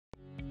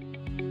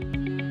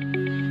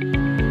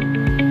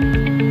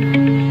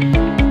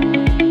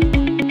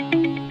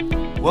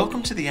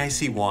Welcome to the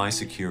ACY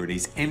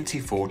Securities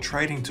MT4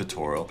 trading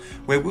tutorial,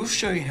 where we'll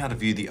show you how to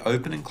view the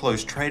open and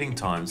close trading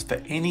times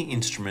for any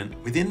instrument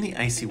within the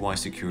ACY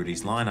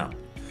Securities lineup.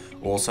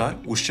 Also,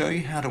 we'll show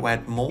you how to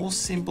add more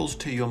symbols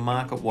to your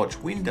market watch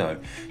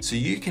window so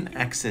you can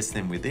access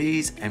them with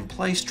ease and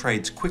place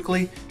trades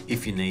quickly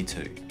if you need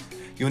to.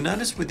 You'll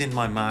notice within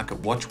my market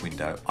watch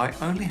window, I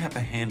only have a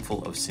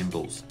handful of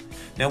symbols.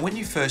 Now, when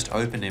you first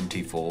open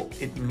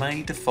MT4, it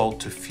may default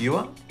to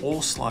fewer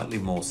or slightly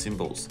more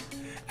symbols.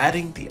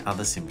 Adding the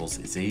other symbols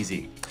is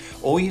easy.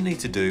 All you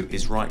need to do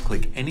is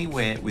right-click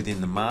anywhere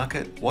within the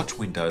market watch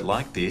window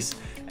like this,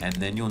 and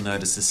then you'll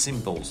notice the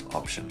symbols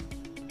option.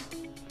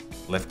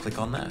 Left-click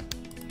on that.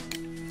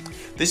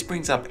 This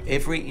brings up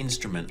every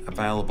instrument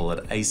available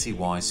at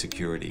ACY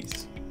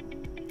Securities.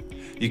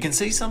 You can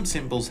see some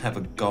symbols have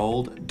a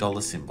gold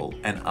dollar symbol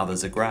and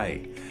others are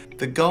grey.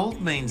 The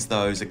gold means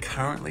those are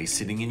currently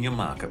sitting in your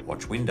market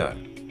watch window.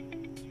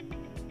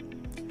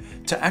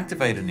 To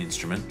activate an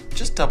instrument,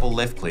 just double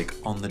left click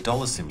on the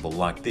dollar symbol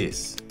like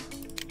this.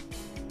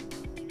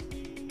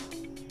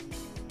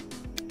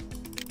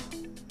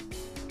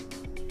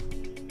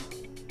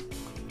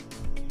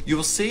 You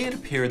will see it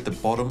appear at the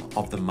bottom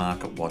of the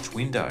market watch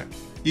window.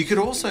 You could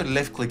also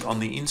left click on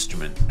the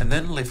instrument and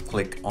then left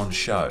click on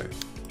show.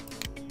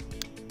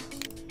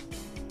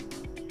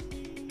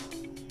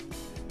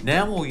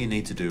 Now all you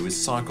need to do is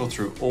cycle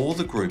through all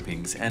the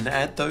groupings and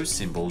add those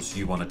symbols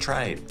you want to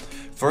trade.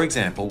 For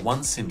example,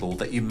 one symbol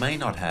that you may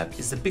not have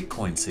is the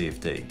Bitcoin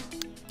CFD.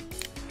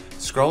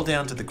 Scroll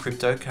down to the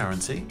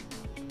cryptocurrency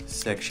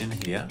section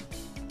here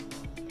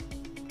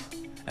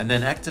and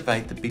then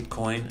activate the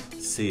Bitcoin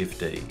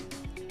CFD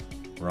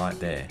right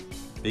there.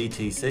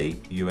 BTC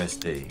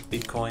USD,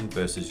 Bitcoin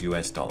versus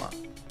US dollar.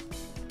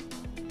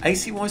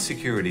 ACY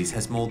Securities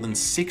has more than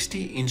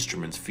 60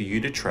 instruments for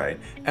you to trade,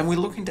 and we're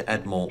looking to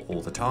add more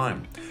all the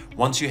time.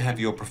 Once you have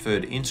your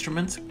preferred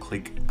instruments,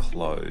 click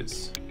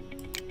Close.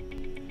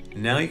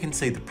 Now you can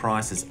see the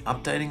prices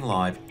updating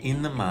live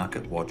in the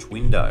market watch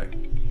window.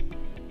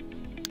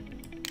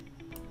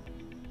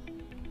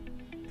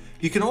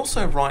 You can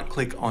also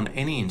right-click on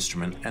any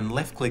instrument and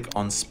left-click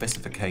on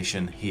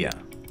Specification here.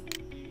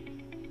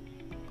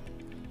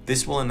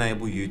 This will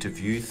enable you to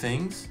view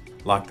things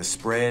like the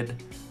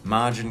spread,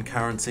 margin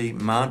currency,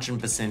 margin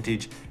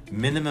percentage,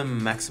 minimum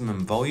and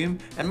maximum volume,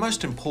 and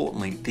most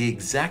importantly, the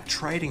exact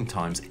trading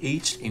times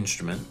each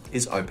instrument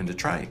is open to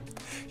trade.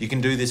 You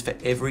can do this for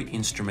every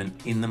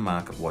instrument in the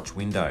market watch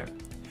window.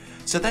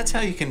 So that's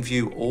how you can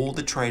view all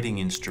the trading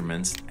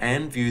instruments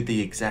and view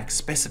the exact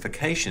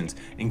specifications,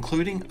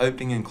 including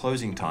opening and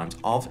closing times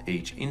of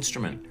each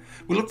instrument.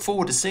 We look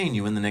forward to seeing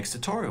you in the next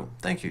tutorial.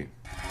 Thank you.